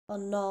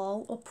And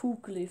now a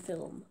Pookerly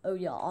film. Oh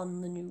yeah,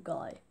 I'm the new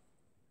guy.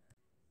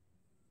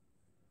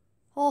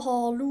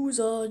 Haha,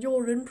 loser,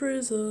 you're in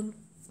prison.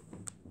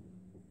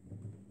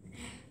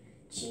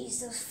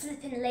 Jeez, those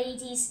flippin'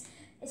 ladies.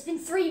 It's been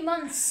 3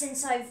 months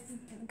since I've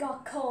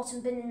got caught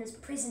and been in this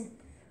prison.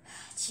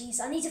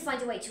 Jeez, I need to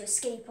find a way to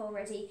escape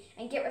already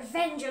and get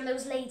revenge on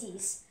those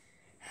ladies.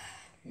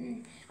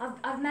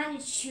 I've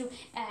managed to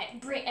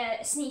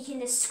sneak in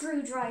this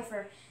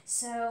screwdriver,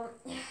 so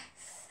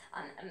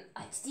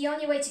the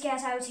only way to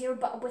get out here,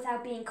 but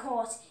without being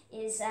caught,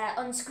 is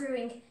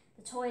unscrewing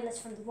the toilet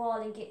from the wall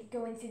and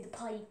going through the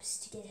pipes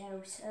to get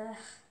out.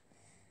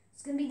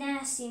 It's gonna be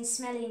nasty and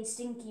smelly and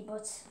stinky,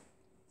 but it's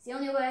the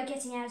only way of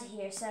getting out of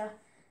here. So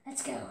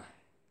let's go.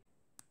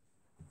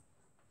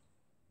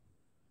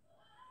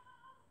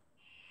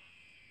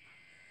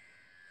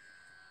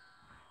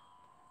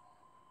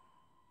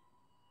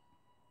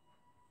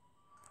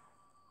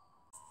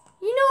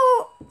 You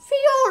know,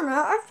 Fiona,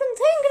 I've been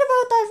thinking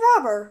about that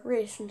robber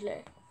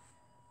recently.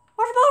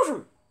 What about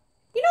him?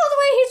 You know the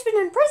way he's been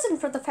in prison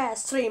for the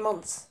past 3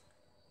 months?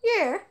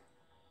 Yeah.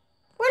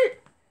 Well,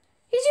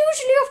 he's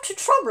usually up to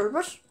trouble,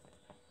 but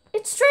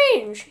it's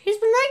strange. He's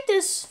been like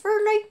this for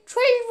like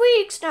 12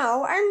 weeks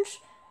now, and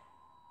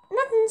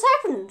nothing's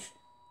happened.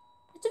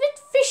 It's a bit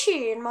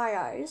fishy in my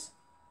eyes.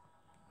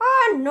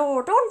 Ah,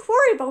 no, don't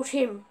worry about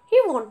him.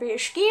 He won't be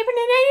escaping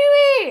in any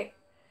way.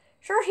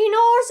 Sure, he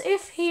knows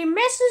if he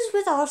messes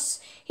with us,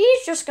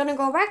 he's just gonna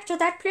go back to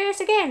that place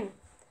again.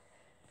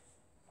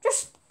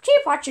 Just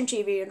keep watching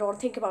TV and don't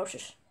think about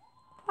it.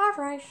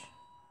 Alright.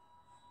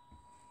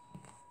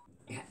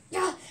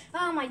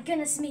 Oh my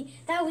goodness me,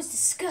 that was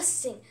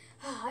disgusting.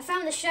 I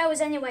found the showers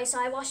anyway, so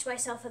I washed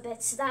myself a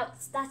bit, so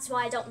that's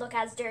why I don't look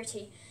as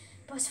dirty.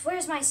 But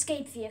where's my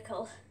escape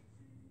vehicle?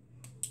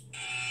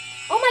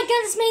 Oh my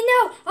goodness me,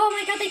 no! Oh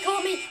my god, they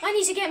caught me! I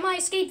need to get my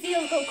escape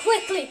vehicle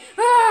quickly!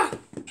 Ah!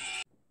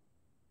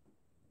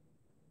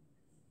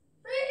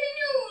 Breaking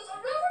news! A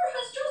robber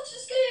has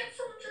just escaped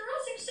from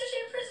Jurassic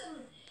City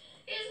prison.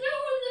 He is now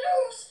on the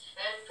loose,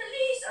 and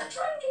police are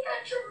trying to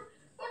catch him,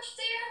 but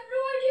they have no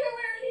idea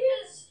where he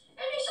is.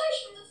 Any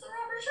sightings of the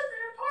robber should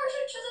be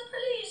reported to the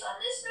police on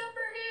this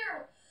number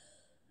here.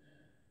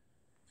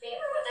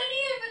 People with any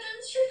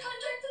evidence should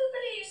contact the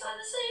police on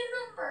the same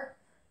number.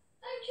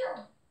 Thank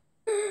you.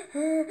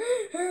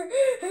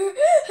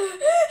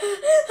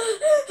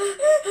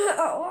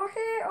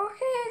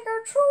 Okay,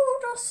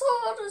 Gertrude, I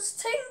saw this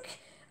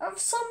think of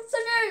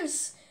something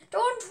else.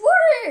 Don't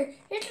worry,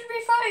 it'll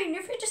be fine.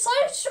 If he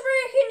decides to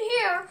break in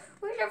here,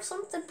 we'll have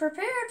something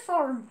prepared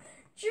for him.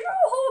 Do you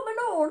know Home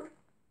Alone?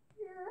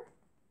 Yeah.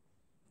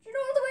 Do you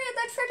know the way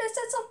that fella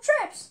sets up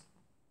traps?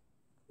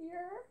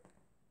 Yeah.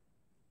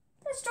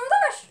 Let's do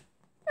that.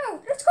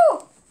 Now, let's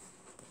go.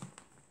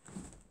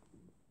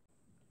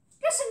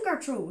 Listen,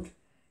 Gertrude,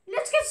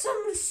 let's get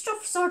some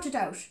stuff sorted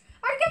out.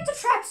 I'll get the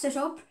trap set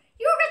up.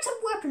 You get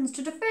some weapons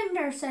to defend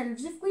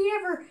ourselves if we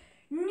ever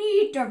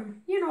need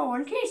them, you know,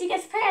 in case he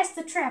gets past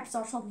the traps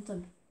or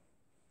something.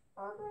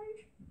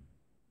 Alright.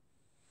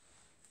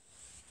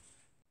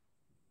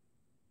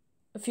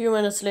 A few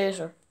minutes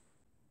later.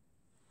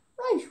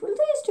 Right, well,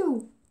 these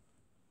two.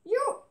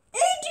 You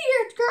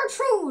idiot,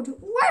 Gertrude!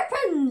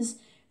 Weapons!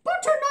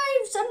 Butter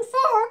knives and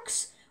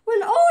forks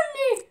will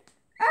only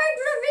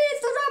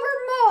aggravate the robber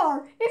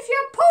more if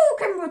you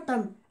poke him with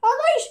them.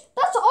 Alright,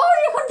 that's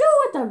all you can do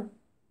with them.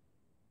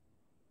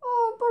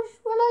 Oh, but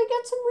will I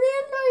get some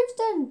real knives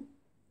then?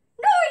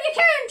 No, you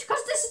can't,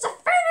 because this is a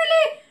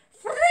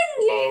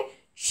family-friendly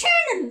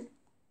channel.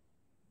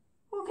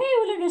 Okay,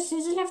 well, I guess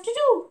this will have to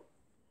do.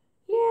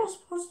 Yeah, I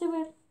suppose they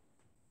will.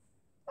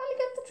 I'll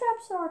get the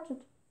trap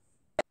sorted.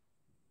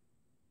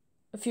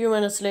 A few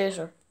minutes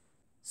later.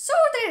 So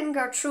then,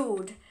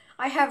 Gertrude,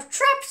 I have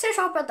traps set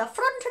up at the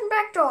front and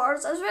back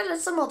doors, as well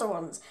as some other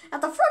ones.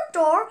 At the front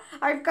door,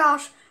 I've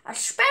got a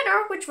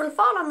spanner, which will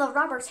fall on the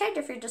robber's head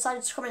if he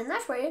decides to come in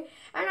that way.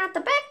 And at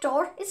the back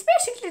door, it's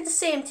basically the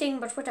same thing,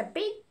 but with a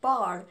big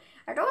ball.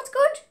 Are those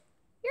good?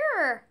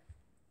 Yeah.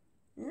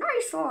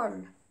 Nice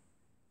one.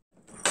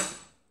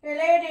 Hey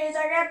ladies,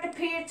 I got the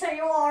pizza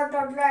you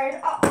ordered, right?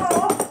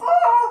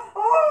 Oh,